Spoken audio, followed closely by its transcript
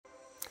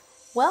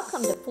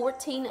Welcome to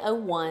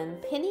 1401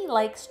 Penny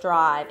Lakes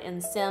Drive in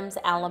Sims,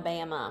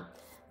 Alabama.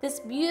 This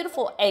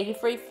beautiful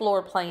Avery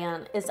floor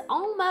plan is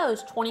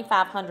almost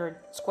 2,500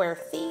 square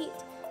feet.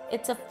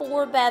 It's a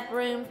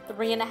 4-bedroom,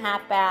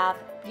 3.5 bath,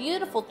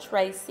 beautiful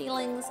tray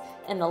ceilings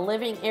in the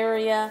living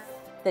area,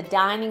 the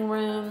dining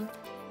room,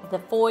 the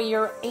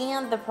foyer,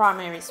 and the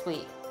primary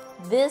suite.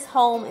 This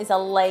home is a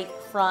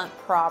lakefront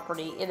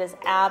property. It is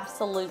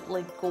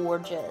absolutely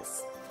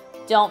gorgeous.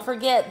 Don't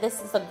forget,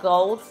 this is a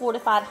gold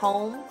fortified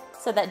home,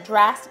 so that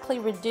drastically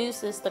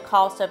reduces the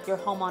cost of your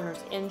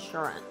homeowner's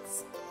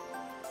insurance.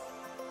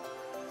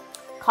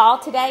 Call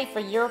today for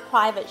your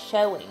private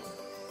showing.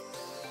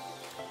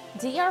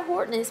 D.R.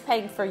 Horton is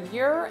paying for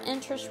your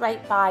interest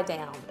rate buy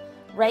down.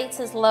 Rates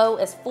as low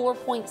as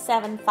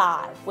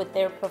 4.75 with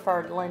their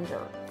preferred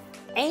lender.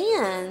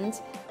 And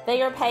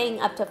they are paying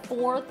up to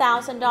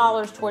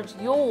 $4,000 towards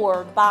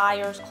your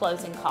buyer's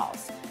closing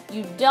costs.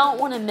 You don't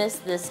want to miss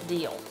this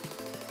deal.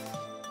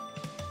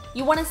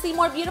 You want to see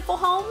more beautiful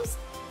homes?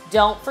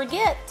 Don't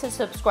forget to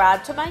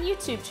subscribe to my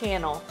YouTube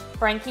channel,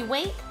 Frankie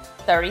Wink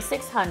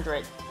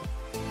 3600.